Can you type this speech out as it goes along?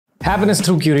Happiness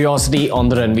through curiosity on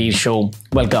the Ranveer Show.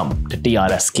 Welcome to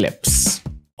TRS Clips.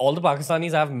 All the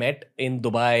Pakistanis I've met in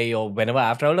Dubai or whenever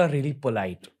I've traveled are really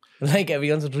polite. Like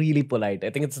everyone's really polite. I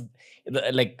think it's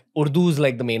like Urdu's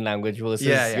like the main language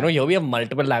versus, you know, here we have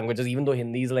multiple languages, even though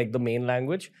Hindi is like the main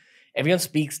language. Everyone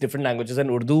speaks different languages and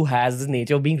Urdu has this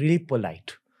nature of being really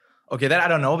polite. Okay, that I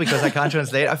don't know because I can't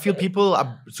translate. I feel people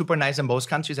are super nice in both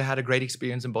countries. I had a great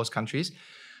experience in both countries.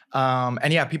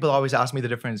 And yeah, people always ask me the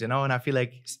difference, you know, and I feel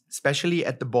like especially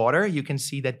at the border, you can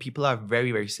see that people are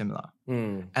very, very similar.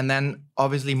 And then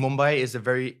obviously Mumbai is a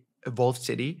very evolved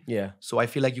city. Yeah. So I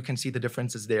feel like you can see the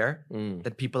differences there,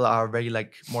 that people are very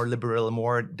like more liberal,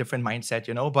 more different mindset,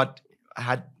 you know, but I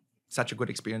had such a good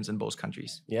experience in both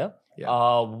countries. Yeah?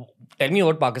 Tell me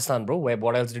about Pakistan, bro.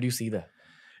 What else did you see there?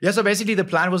 Yeah, so basically the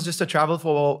plan was just to travel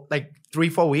for like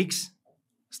 3-4 weeks,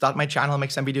 start my channel,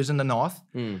 make some videos in the north.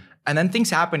 And then things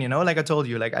happen, you know, like I told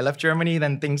you, like I left Germany,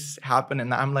 then things happen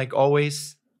and I'm like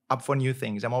always up for new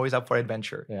things. I'm always up for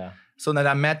adventure. Yeah. So then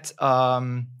I met a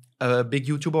big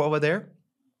YouTuber over there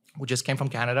who just came from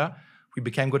Canada. We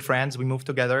became good friends. We moved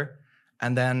together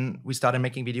and then we started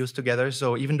making videos together.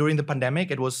 So even during the pandemic,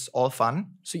 it was all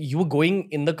fun. So you were going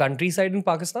in the countryside in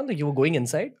Pakistan? Like you were going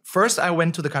inside? First, I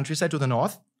went to the countryside to the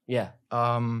north. Yeah.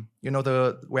 You know,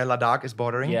 where Ladakh is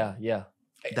bordering? Yeah, yeah.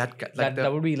 That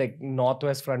would be like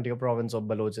Northwest Frontier Province of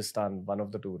Balochistan, one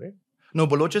of the two, right? No,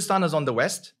 Balochistan is on the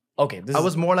west. Okay. I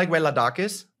was more like where Ladakh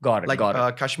is. Got it, like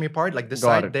got it. Kashmir part, like this Got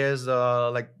side, it. there's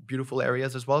like beautiful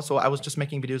areas as well. So I was just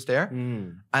making videos there.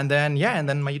 And then, and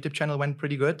then my YouTube channel went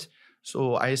pretty good.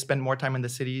 So I spent more time in the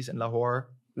cities in Lahore.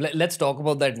 Let's talk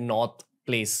about that north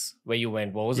place where you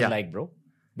went. What was it like, bro?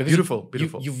 Because Beautiful.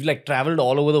 You've like traveled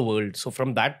all over the world. So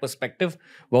from that perspective,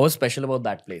 what was special about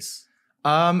that place?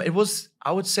 It was,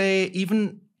 I would say,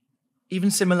 even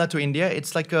similar to India.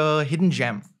 It's like a hidden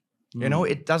gem. You know,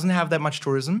 it doesn't have that much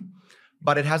tourism,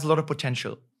 but it has a lot of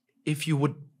potential if you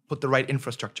would put the right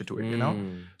infrastructure to it, you know?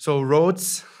 So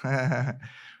roads,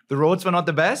 the roads were not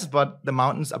the best, but the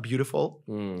mountains are beautiful.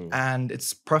 And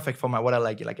it's perfect for what I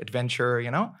like adventure, you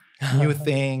know, new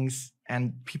things.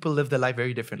 And people live their life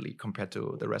very differently compared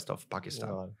to the rest of Pakistan.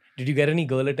 God. Did you get any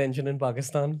girl attention in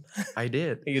Pakistan? I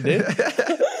did. You did?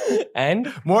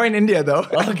 And? More in India though.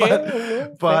 Okay.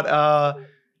 but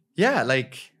yeah,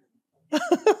 like...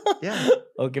 yeah.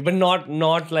 Okay, but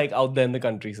not like out there in the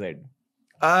countryside.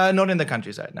 Not in the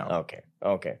countryside, no.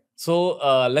 Okay. So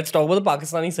let's talk about the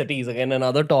Pakistani cities. Again,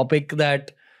 another topic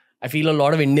that I feel a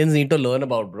lot of Indians need to learn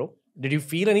about, bro. Did you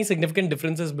feel any significant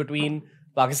differences between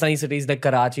Pakistani cities like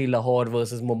Karachi, Lahore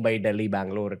versus Mumbai, Delhi,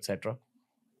 Bangalore, etc.?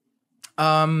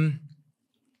 I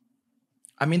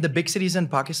mean, the big cities in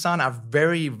Pakistan are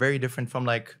very, very different from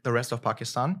like the rest of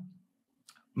Pakistan.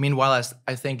 Meanwhile,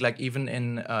 I think like even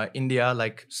in India,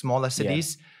 like smaller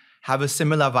cities have a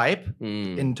similar vibe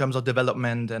in terms of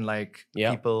development and like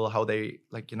people, how they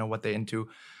like, you know, what they're into.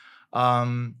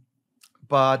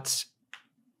 But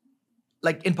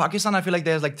like in Pakistan, I feel like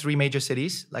there's like 3 major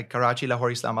cities, like Karachi,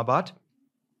 Lahore, Islamabad.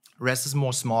 Rest is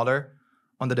more smaller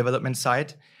on the development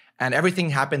side. And everything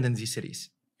happened in these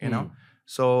cities, you know?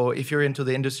 So if you're into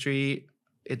the industry,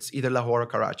 it's either Lahore or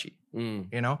Karachi,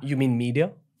 you know? You mean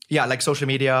media? Yeah, like social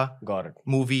media. Got it.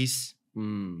 Movies.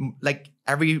 Like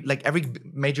every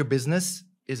major business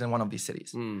is in one of these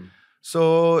cities.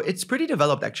 So it's pretty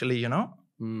developed actually, you know?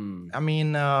 I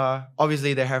mean,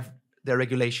 obviously they have their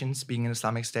regulations being an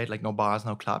Islamic state, like no bars,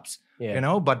 no clubs, you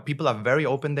know? But people are very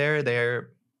open there. They're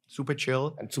super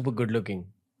chill. And super good looking.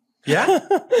 Yeah?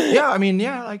 Yeah, I mean,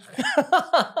 yeah. Like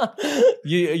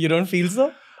you don't feel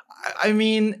so? I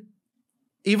mean,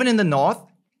 even in the north,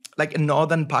 like in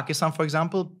northern Pakistan, for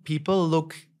example, people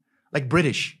look like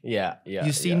British. Yeah.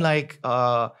 You've seen like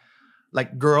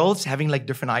girls having like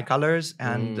different eye colors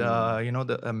and, you know,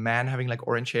 a man having like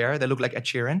orange hair. They look like Ed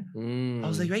Sheeran. I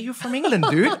was like, "Where you from England,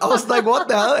 dude?" I was like, "What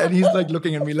the hell?" And he's like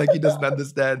looking at me like he doesn't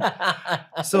understand.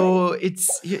 So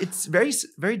it's very,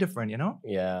 very different, you know?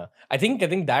 Yeah. I think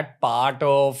that part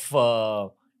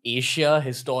of Asia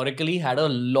historically had a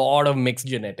lot of mixed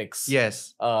genetics.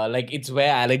 Yes. Like it's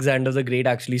where Alexander the Great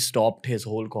actually stopped his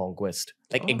whole conquest.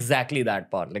 Like exactly that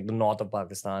part, like the north of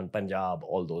Pakistan, Punjab,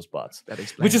 all those parts. That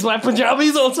explains. Which is why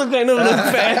Punjabis also kind of look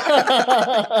fair.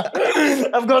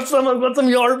 I've got some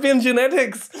European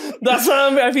genetics. That's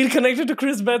why I feel connected to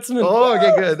Chris Betzmann. Oh,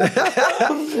 okay, good.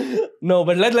 No,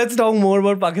 but let's talk more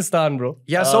about Pakistan, bro.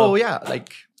 Yeah. So yeah,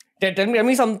 like. Tell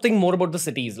me something more about the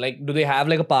cities. Like, do they have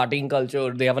like a partying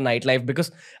culture? Do they have a nightlife?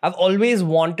 Because I've always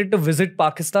wanted to visit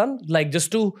Pakistan, like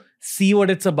just to see what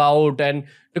it's about and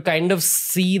to kind of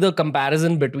see the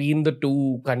comparison between the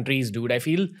two countries, dude. I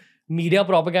feel media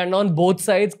propaganda on both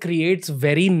sides creates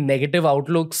very negative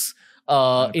outlooks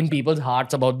in people's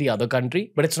hearts about the other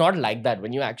country. But it's not like that.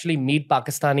 When you actually meet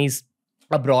Pakistanis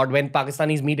abroad, when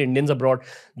Pakistanis meet Indians abroad,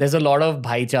 there's a lot of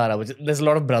bhaichara, there's a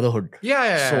lot of brotherhood.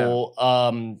 Yeah. So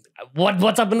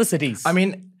what's up in the cities? I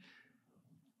mean,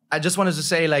 I just wanted to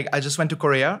say, like, I just went to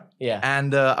Korea. Yeah.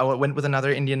 And I went with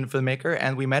another Indian filmmaker,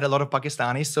 and we met a lot of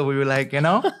Pakistanis. So we were like,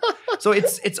 so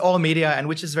it's all media, and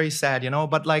which is very sad,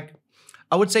 But like,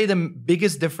 I would say the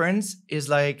biggest difference is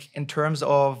like in terms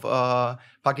of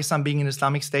Pakistan being an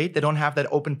Islamic state, they don't have that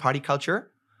open party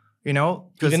culture,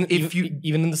 Because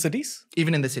even in the cities?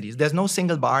 Even in the cities. There's no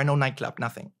single bar, no nightclub,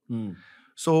 nothing.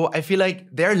 So I feel like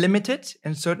they're limited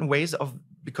in certain ways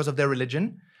because of their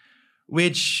religion.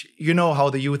 Which, how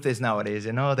the youth is nowadays,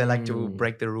 they like to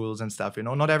break the rules and stuff,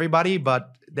 Not everybody,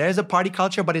 but there's a party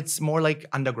culture, but it's more like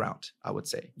underground, I would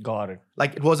say. Got it.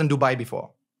 Like it was in Dubai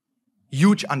before.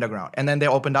 Huge underground. And then they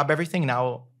opened up everything.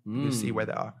 Now you see where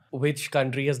they are. Which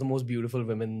country has the most beautiful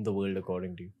women in the world,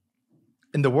 according to you?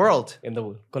 In the world? In the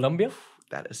world. Colombia?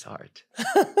 That is hard.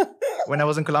 When I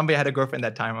was in Colombia, I had a girlfriend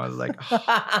that time. I was like,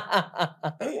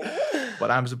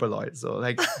 but I'm super loyal. So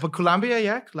but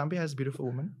Colombia has beautiful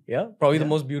women. Yeah, probably the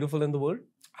most beautiful in the world.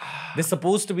 They're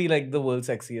supposed to be like the world's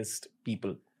sexiest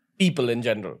people in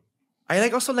general. I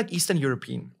also like Eastern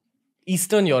European.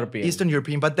 Eastern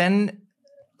European. But then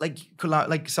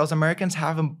like South Americans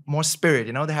have more spirit,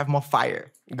 they have more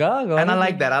fire. And I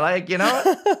like that. I like,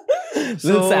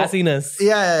 little sassiness.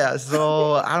 Yeah.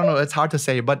 So I don't know. It's hard to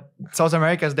say, but South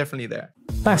America is definitely there.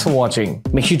 Thanks for watching.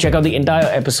 Make sure you check out the entire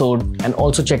episode and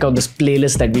also check out this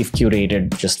playlist that we've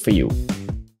curated just for you.